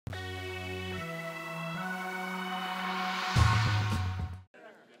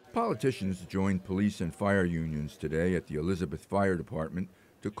Politicians joined police and fire unions today at the Elizabeth Fire Department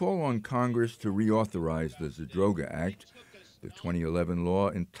to call on Congress to reauthorize the Zadroga Act. The 2011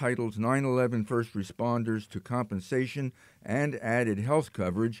 law entitles 9/11 first responders to compensation and added health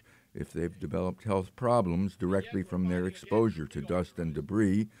coverage if they've developed health problems directly from their exposure to dust and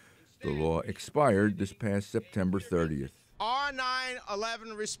debris. The law expired this past September 30th. Our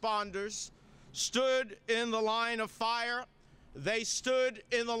 9/11 responders stood in the line of fire. They stood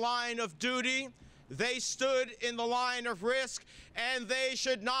in the line of duty. They stood in the line of risk, and they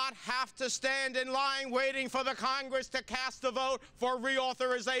should not have to stand in line waiting for the Congress to cast a vote for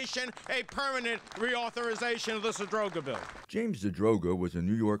reauthorization, a permanent reauthorization of the Zadroga bill. James Zadroga was a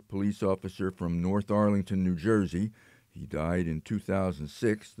New York police officer from North Arlington, New Jersey. He died in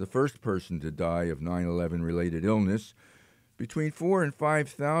 2006, the first person to die of 9/11-related illness. Between 4,000 and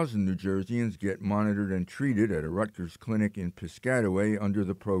 5,000 New Jerseyans get monitored and treated at a Rutgers clinic in Piscataway under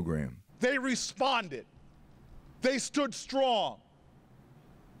the program. They responded. They stood strong.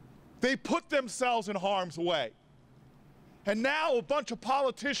 They put themselves in harm's way. And now a bunch of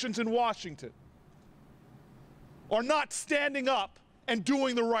politicians in Washington are not standing up and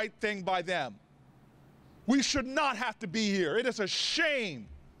doing the right thing by them. We should not have to be here. It is a shame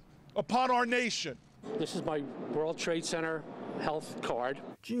upon our nation. This is my World Trade Center health card.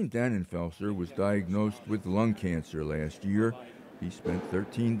 Gene Dannenfelser was diagnosed with lung cancer last year. He spent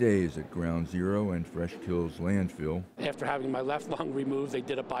 13 days at Ground Zero and Fresh Kills landfill. After having my left lung removed, they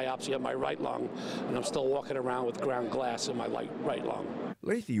did a biopsy of my right lung, and I'm still walking around with ground glass in my right lung.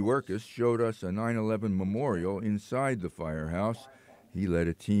 Lathy Werkus showed us a 9/11 memorial inside the firehouse. He led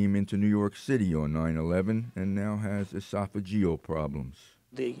a team into New York City on 9/11 and now has esophageal problems.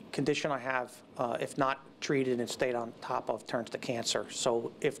 The condition I have, if not treated and stayed on top of, turns to cancer.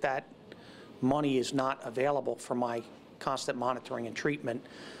 So if that money is not available for my constant monitoring and treatment,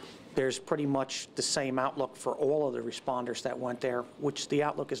 there's pretty much the same outlook for all of the responders that went there, which the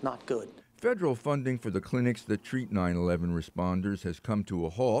outlook is not good. Federal funding for the clinics that treat 9/11 responders has come to a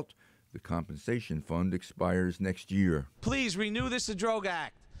halt. The compensation fund expires next year. Please renew this Zadroga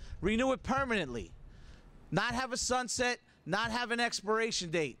Act. Renew it permanently. Not have a sunset, not have an expiration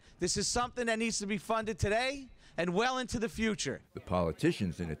date. This is something that needs to be funded today and well into the future. The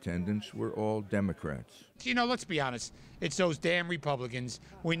politicians in attendance were all Democrats. You know, let's be honest. It's those damn Republicans.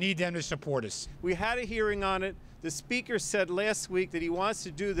 We need them to support us. We had a hearing on it. The Speaker said last week that he wants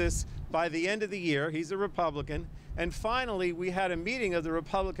to do this by the end of the year. He's a Republican. And finally, we had a meeting of the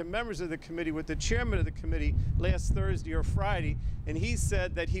Republican members of the committee with the chairman of the committee last Thursday or Friday, and he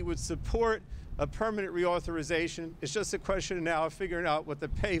said that he would support a permanent reauthorization. It's just a question now of figuring out what the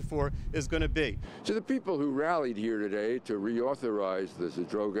pay for is going to be. To the people who rallied here today to reauthorize the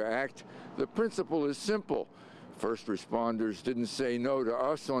Zadroga Act, the principle is simple. First responders didn't say no to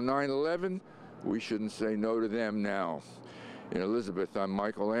us on 9/11. We shouldn't say no to them now. In Elizabeth, I'm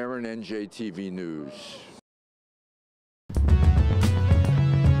Michael Aaron, NJTV News.